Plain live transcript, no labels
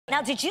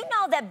Now, did you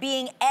know that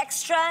being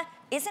extra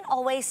isn't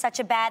always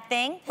such a bad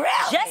thing? Really?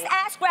 Just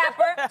ask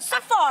rapper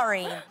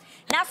Safaree.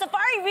 Now,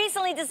 Safaree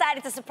recently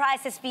decided to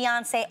surprise his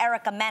fiancée,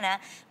 Mena,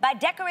 by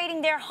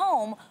decorating their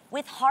home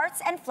with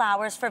hearts and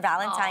flowers for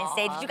Valentine's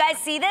Day. Did you guys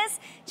see this?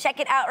 Check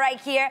it out right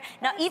here.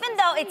 Now, even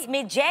though it's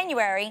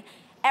mid-January,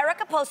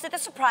 Erica posted the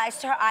surprise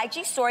to her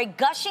IG story,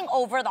 gushing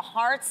over the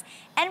hearts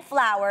and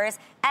flowers,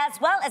 as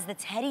well as the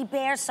teddy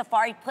bears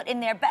Safaree put in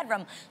their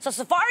bedroom. So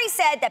Safaree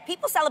said that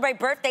people celebrate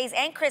birthdays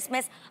and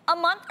Christmas a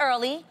month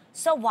early,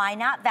 so why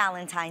not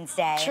Valentine's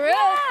Day? True.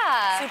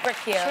 Yeah. Super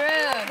cute.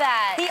 True.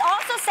 That. He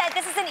also said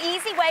this is an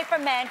easy way for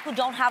men who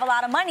don't have a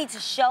lot of money to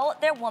show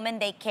their woman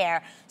they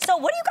care. So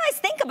what do you guys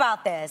think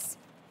about this?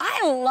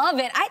 I love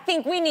it. I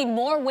think we need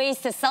more ways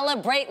to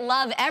celebrate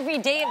love every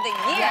day of the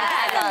year.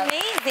 Yes.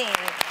 That's amazing.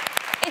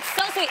 It's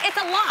so sweet. It's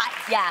a lot.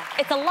 Yeah.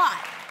 It's a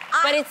lot.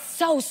 But it's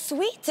so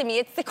sweet to me.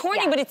 It's the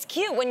corny, but it's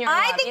cute when you're in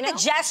love, I think the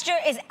gesture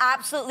is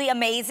absolutely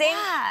amazing.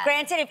 Yeah.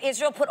 Granted, if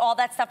Israel put all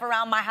that stuff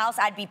around my house,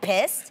 I'd be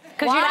pissed.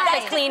 Because you'd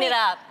have to clean it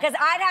up. Because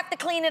I'd have to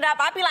clean it up.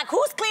 I'd be like,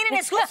 who's cleaning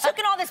this? Who's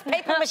cooking all this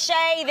paper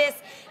mache,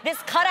 this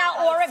cutout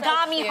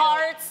origami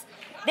hearts?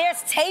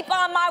 There's tape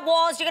on my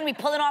walls. You're gonna be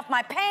pulling off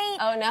my paint.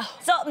 Oh, no.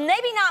 So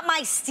maybe not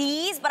my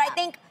steez, but I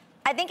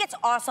think it's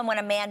awesome when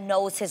a man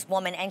knows his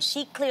woman, and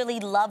she clearly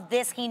loved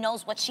this. He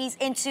knows what she's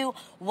into,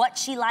 what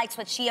she likes,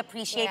 what she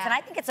appreciates, and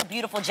I think it's a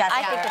beautiful gesture.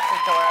 I think it's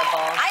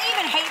adorable. I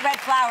even hate red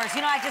flowers.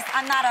 You know,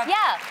 I'm not a...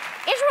 Yeah.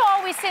 Israel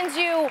always sends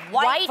you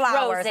white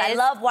flowers. roses. I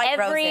love white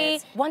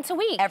roses. Once a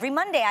week. Every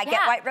Monday I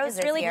get white roses.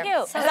 It's really here.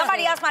 cute. So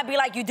somebody else might be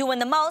like, you're doing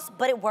the most,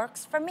 but it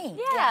works for me.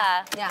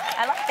 Yeah.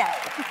 I like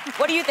that.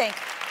 What do you think?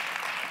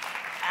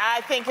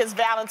 I think it's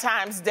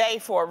Valentine's Day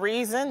for a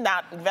reason,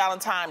 not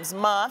Valentine's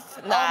month.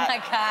 Oh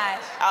my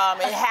gosh.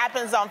 It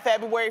happens on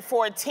February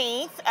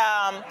 14th.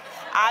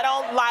 I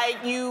don't like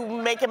you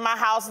making my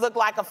house look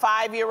like a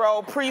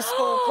 5-year-old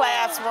preschool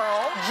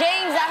classroom.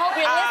 James, I hope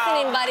you're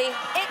listening, buddy.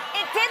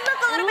 It did look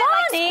a little bit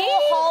like school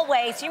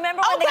hallways. You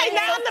remember when they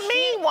now the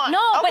mean one.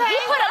 No, okay. but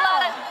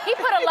he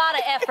put a lot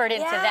of effort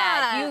into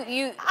that.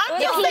 The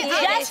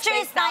gesture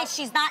is nice.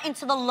 She's not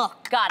into the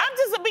look. Got it. I'm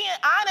just being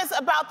honest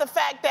about the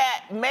fact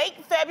that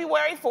make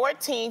February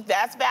 14th,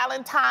 that's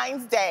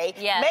Valentine's Day.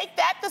 Yes. Make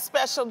that the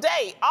special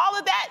day. All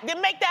of that,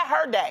 then make that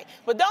her day.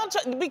 But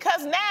don't,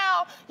 because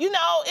now, you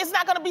know, it's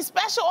not going to be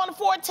special on the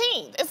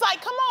 14th. It's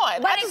like, come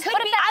on. But it could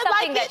be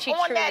something that she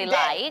truly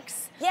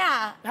likes.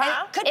 Yeah.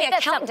 Huh? It could be a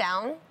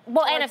countdown.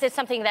 Well, and if it's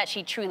something that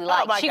she truly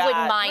likes, she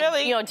wouldn't mind,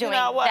 really? doing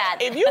that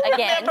If you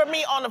again. remember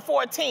me on the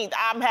 14th,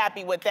 I'm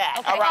happy with that.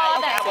 Okay. All right?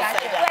 Oh, I will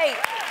say that.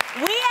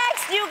 Wait, we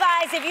asked you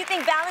guys if you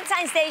think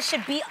Valentine's Day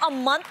should be a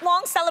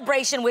month-long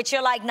celebration, which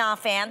you're like, nah,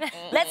 fam.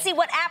 Let's see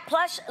what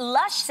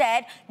Lush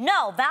said.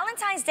 No,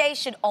 Valentine's Day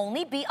should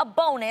only be a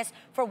bonus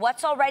for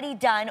what's already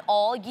done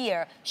all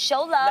year.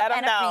 Show love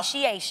and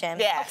appreciation.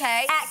 Yes.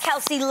 Okay.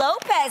 Kelsey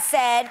Lopez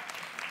said,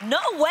 no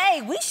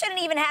way, we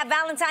shouldn't even have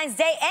Valentine's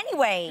Day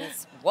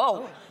anyways.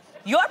 Whoa.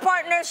 Your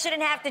partner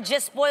shouldn't have to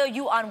just spoil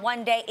you on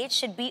one day. It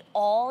should be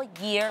all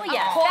year. Well,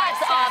 yeah,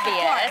 that's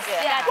obvious.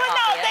 Yeah. Well,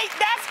 no,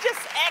 that's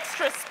just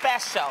extra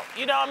special.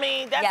 You know what I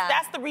mean?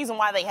 That's the reason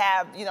why they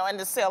have, and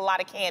they sell a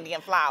lot of candy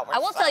and flowers. I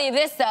will tell you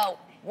this, though.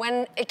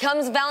 When it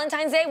comes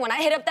Valentine's Day, when I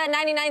hit up that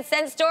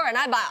 99-cent store and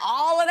I buy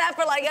all of that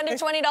for like under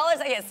 $20,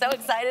 I get so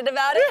excited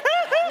about it.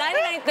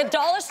 99, the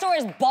dollar store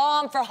is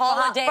bomb for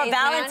holidays, for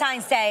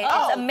Valentine's Day.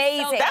 It's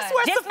amazing. That's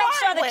where just make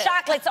sure the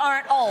chocolates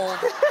aren't old.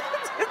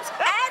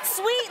 At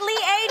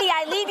Sweetly80,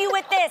 I leave you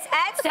with this.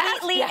 At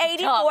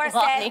Sweetly84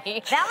 said,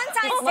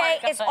 Valentine's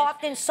Day is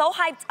often so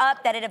hyped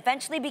up that it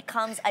eventually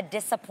becomes a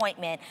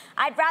disappointment.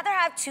 I'd rather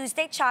have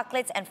Tuesday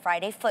chocolates and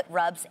Friday foot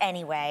rubs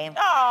anyway. Oh,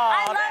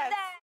 I love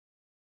that.